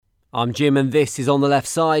I'm Jim and this is On the Left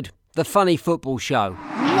Side, the funny football show.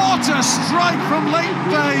 What a strike from Leighton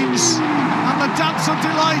Baines! And the dance of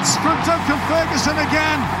delights from Duncan Ferguson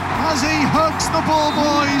again as he hugs the ball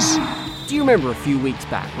boys. Do you remember a few weeks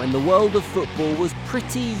back when the world of football was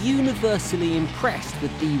pretty universally impressed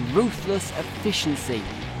with the ruthless efficiency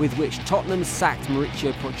with which Tottenham sacked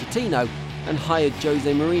Mauricio Pochettino and hired Jose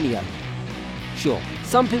Mourinho? Sure,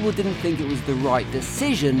 some people didn't think it was the right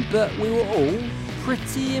decision, but we were all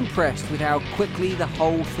pretty impressed with how quickly the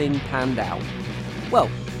whole thing panned out.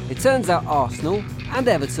 Well, it turns out Arsenal and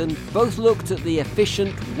Everton both looked at the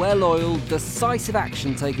efficient, well-oiled, decisive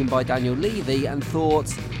action taken by Daniel Levy and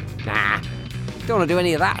thought, nah, don't want to do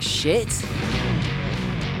any of that shit.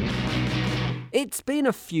 It's been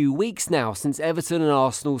a few weeks now since Everton and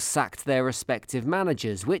Arsenal sacked their respective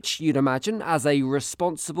managers, which you'd imagine, as a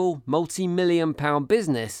responsible, multi-million pound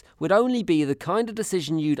business, would only be the kind of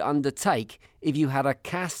decision you'd undertake if you had a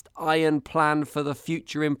cast iron plan for the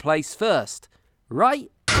future in place first. Right?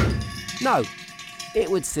 No, it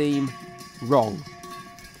would seem wrong.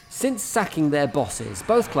 Since sacking their bosses,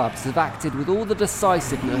 both clubs have acted with all the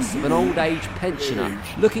decisiveness of an old age pensioner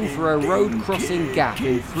looking for a road-crossing gap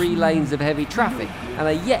in 3 lanes of heavy traffic and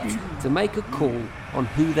are yet to make a call on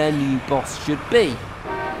who their new boss should be.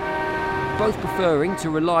 Both preferring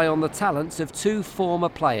to rely on the talents of 2 former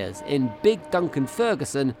players in Big Duncan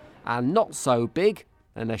Ferguson and not so big,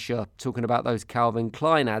 unless you're talking about those Calvin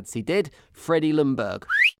Klein ads he did, Freddie Ljungberg.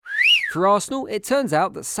 For Arsenal, it turns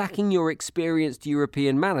out that sacking your experienced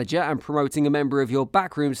European manager and promoting a member of your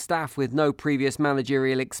backroom staff with no previous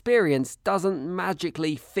managerial experience doesn't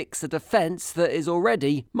magically fix a defence that is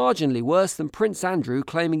already marginally worse than Prince Andrew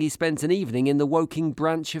claiming he spent an evening in the Woking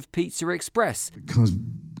branch of Pizza Express. Because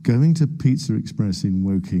going to Pizza Express in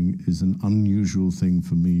Woking is an unusual thing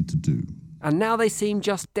for me to do. And now they seem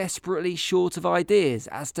just desperately short of ideas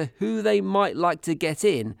as to who they might like to get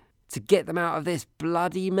in to get them out of this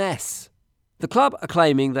bloody mess. The club are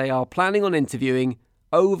claiming they are planning on interviewing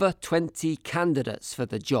over 20 candidates for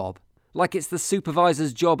the job, like it's the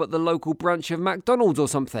supervisor's job at the local branch of McDonald's or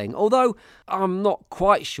something, although I'm not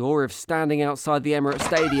quite sure if standing outside the Emirates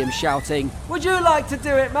Stadium shouting, "Would you like to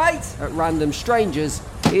do it, mate?" at random strangers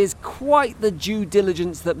is quite the due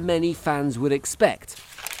diligence that many fans would expect.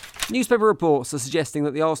 Newspaper reports are suggesting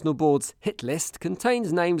that the Arsenal board's hit list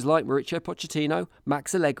contains names like Mauricio Pochettino,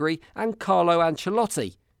 Max Allegri and Carlo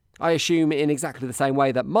Ancelotti. I assume in exactly the same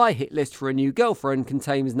way that my hit list for a new girlfriend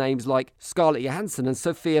contains names like Scarlett Johansson and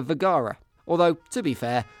Sofia Vergara. Although, to be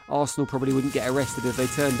fair, Arsenal probably wouldn't get arrested if they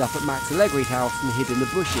turned up at Max Allegri's house and hid in the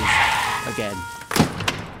bushes again.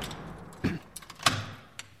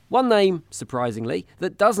 One name, surprisingly,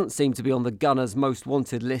 that doesn't seem to be on the Gunners' most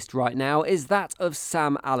wanted list right now is that of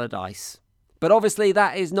Sam Allardyce. But obviously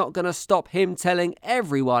that is not going to stop him telling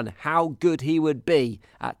everyone how good he would be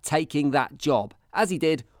at taking that job, as he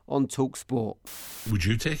did on TalkSport. Would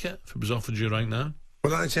you take it if it was offered you right now?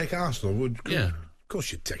 Would I take Arsenal? Yeah. Of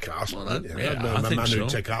course you'd take Arsenal. Well, I'm a man who'd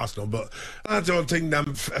take Arsenal, but I don't think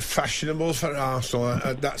I'm fashionable for Arsenal.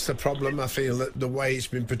 That's the problem. I feel that the way it's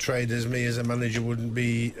been portrayed as me as a manager wouldn't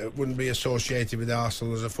be associated with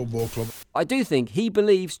Arsenal as a football club. I do think he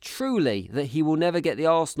believes truly that he will never get the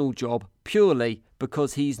Arsenal job purely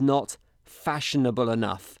because he's not fashionable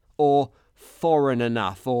enough or foreign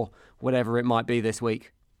enough or whatever it might be this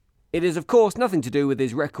week. It is, of course, nothing to do with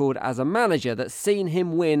his record as a manager that's seen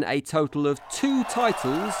him win a total of 2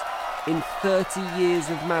 titles in 30 years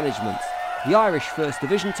of management. The Irish First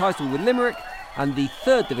Division title with Limerick and the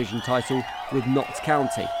Third Division title with Notts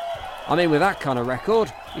County. I mean, with that kind of record,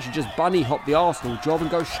 you should just bunny hop the Arsenal job and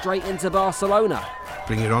go straight into Barcelona.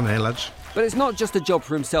 Bring it on, lads. But it's not just a job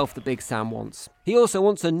for himself that Big Sam wants. He also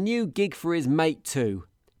wants a new gig for his mate too.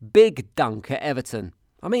 Big Dunk at Everton.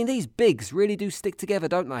 I mean, these bigs really do stick together,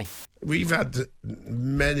 don't they? We've had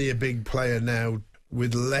many a big player now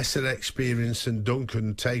with lesser experience than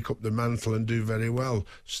Duncan take up the mantle and do very well.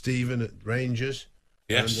 Stephen at Rangers,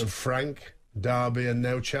 yes, and Frank, Derby, and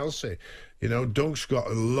now Chelsea. You know, Dunk's got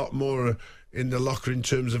a lot more in the locker in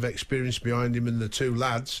terms of experience behind him and the 2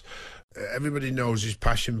 lads. Everybody knows his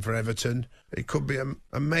passion for Everton. It could be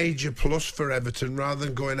a major plus for Everton rather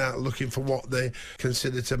than going out looking for what they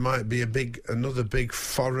consider to might be another big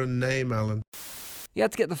foreign name, Alan. He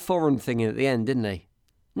had to get the foreign thing in at the end, didn't he?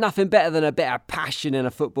 Nothing better than a bit of passion in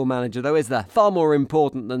a football manager, though, is there? Far more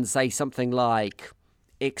important than, say, something like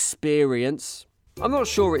experience. I'm not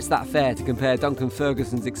sure it's that fair to compare Duncan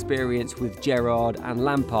Ferguson's experience with Gerrard and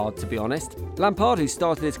Lampard, to be honest. Lampard, who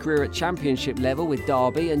started his career at Championship level with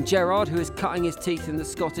Derby, and Gerrard, who is cutting his teeth in the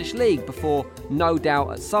Scottish League before, no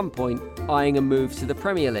doubt at some point, eyeing a move to the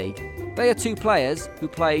Premier League. They are two players who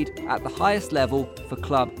played at the highest level for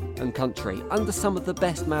club and country, under some of the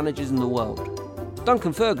best managers in the world.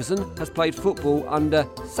 Duncan Ferguson has played football under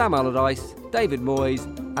Sam Allardyce, David Moyes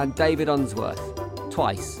and David Unsworth,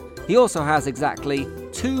 twice. He also has exactly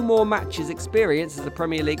 2 more matches experience as a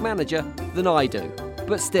Premier League manager than I do.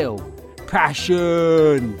 But still,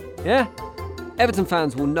 passion! Yeah? Everton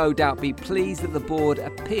fans will no doubt be pleased that the board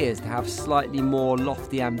appears to have slightly more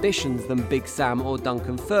lofty ambitions than Big Sam or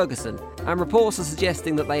Duncan Ferguson, and reports are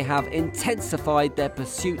suggesting that they have intensified their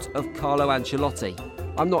pursuit of Carlo Ancelotti.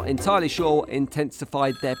 I'm not entirely sure what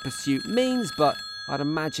intensified their pursuit means, but I'd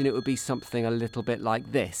imagine it would be something a little bit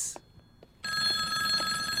like this.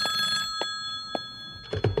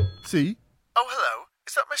 See? Oh, hello.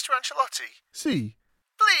 Is that Mr. Ancelotti? See?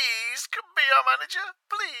 Please, come be our manager.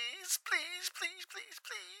 Please, please, please, please,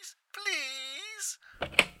 please, please.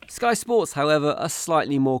 Sky Sports, however, are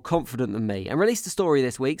slightly more confident than me and released a story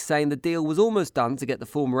this week saying the deal was almost done to get the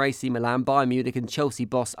former AC Milan, Bayern Munich and Chelsea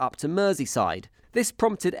boss up to Merseyside. This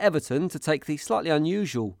prompted Everton to take the slightly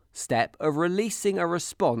unusual step of releasing a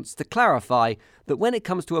response to clarify that when it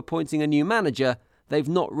comes to appointing a new manager, they've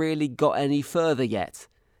not really got any further yet.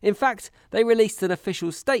 In fact, they released an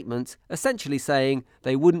official statement essentially saying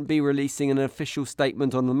they wouldn't be releasing an official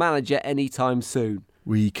statement on the manager anytime soon.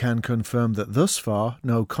 We can confirm that thus far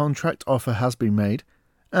no contract offer has been made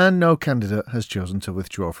and no candidate has chosen to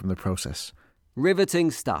withdraw from the process. Riveting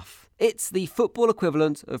stuff. It's the football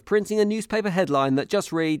equivalent of printing a newspaper headline that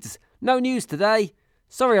just reads, "No news today.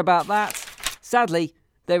 Sorry about that." Sadly,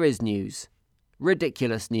 there is news.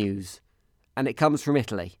 Ridiculous news. And it comes from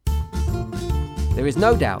Italy. There is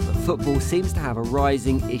no doubt that football seems to have a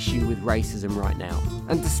rising issue with racism right now.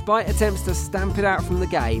 And despite attempts to stamp it out from the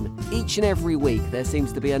game, each and every week there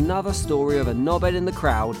seems to be another story of a knobhead in the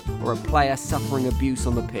crowd or a player suffering abuse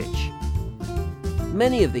on the pitch.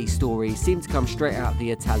 Many of these stories seem to come straight out of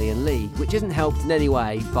the Italian league, which isn't helped in any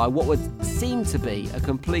way by what would seem to be a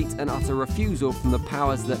complete and utter refusal from the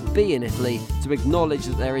powers that be in Italy to acknowledge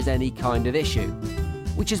that there is any kind of issue.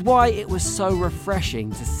 Which is why it was so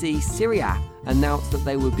refreshing to see Serie A announce that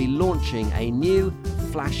they would be launching a new,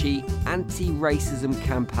 flashy, anti-racism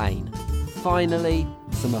campaign. Finally,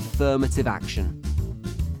 some affirmative action.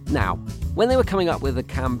 Now, when they were coming up with a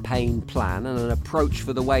campaign plan and an approach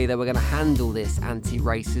for the way they were going to handle this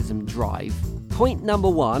anti-racism drive, point number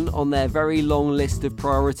 1 on their very long list of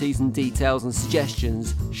priorities and details and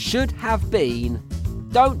suggestions should have been,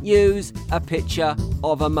 don't use a picture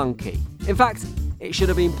of a monkey. In fact, it should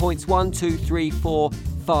have been points 1, 2, 3, 4,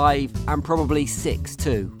 5 and probably 6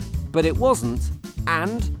 too. But it wasn't,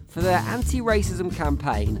 and for their anti-racism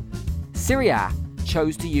campaign, Serie A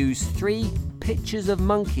chose to use 3 pictures of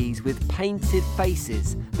monkeys with painted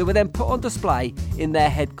faces that were then put on display in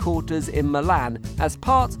their headquarters in Milan as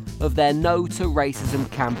part of their No to Racism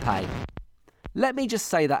campaign. Let me just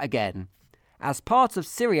say that again. As part of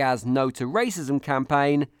Serie A's No to Racism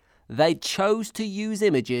campaign, they chose to use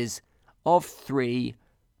images of 3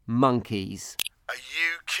 monkeys. Are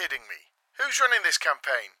you kidding me? Who's running this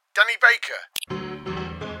campaign? Danny Baker?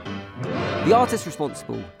 The artist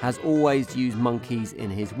responsible has always used monkeys in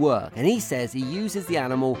his work, and he says he uses the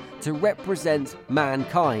animal to represent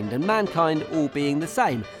mankind, and mankind all being the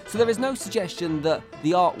same. So there is no suggestion that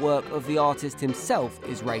the artwork of the artist himself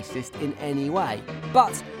is racist in any way.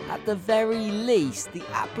 But at the very least, the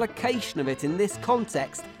application of it in this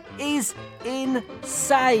context is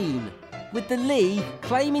insane, with the league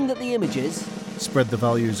claiming that the images spread the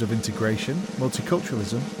values of integration,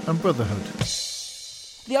 multiculturalism and brotherhood.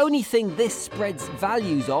 The only thing this spreads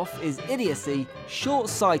values off is idiocy,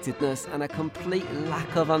 short-sightedness and a complete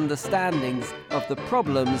lack of understandings of the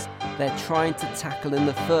problems they're trying to tackle in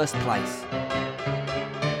the first place.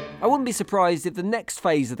 I wouldn't be surprised if the next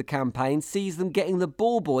phase of the campaign sees them getting the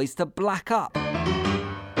ball boys to black up.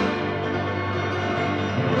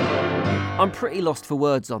 I'm pretty lost for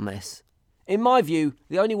words on this. In my view,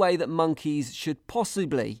 the only way that monkeys should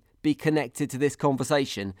possibly be connected to this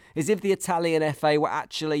conversation is if the Italian FA were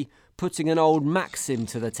actually putting an old maxim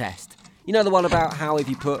to the test. You know, the one about how if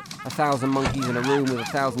you put 1,000 monkeys in a room with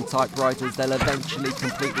 1,000 typewriters, they'll eventually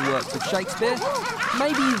complete the works of Shakespeare?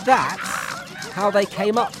 Maybe that's how they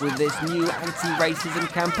came up with this new anti-racism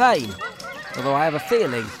campaign. Although I have a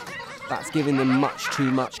feeling that's giving them much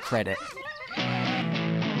too much credit.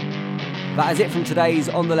 That is it from today's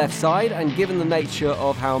On the Left Side, and given the nature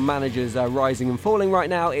of how managers are rising and falling right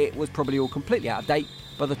now, it was probably all completely out of date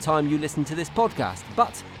by the time you listen to this podcast.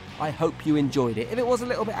 But I hope you enjoyed it. If it was a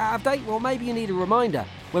little bit out of date, well, maybe you need a reminder.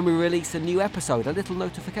 when we release a new episode, a little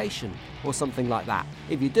notification or something like that.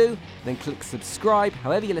 If you do, then click subscribe,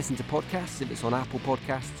 however you listen to podcasts, if it's on Apple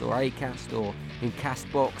Podcasts or Acast or in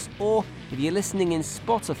CastBox, or if you're listening in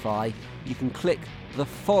Spotify, you can click the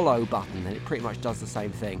follow button and it pretty much does the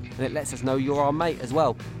same thing. And it lets us know you're our mate as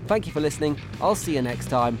well. Thank you for listening. I'll see you next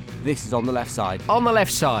time. This is On the Left Side. On the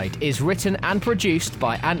Left Side is written and produced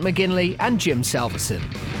by Ant McGinley and Jim Salverson.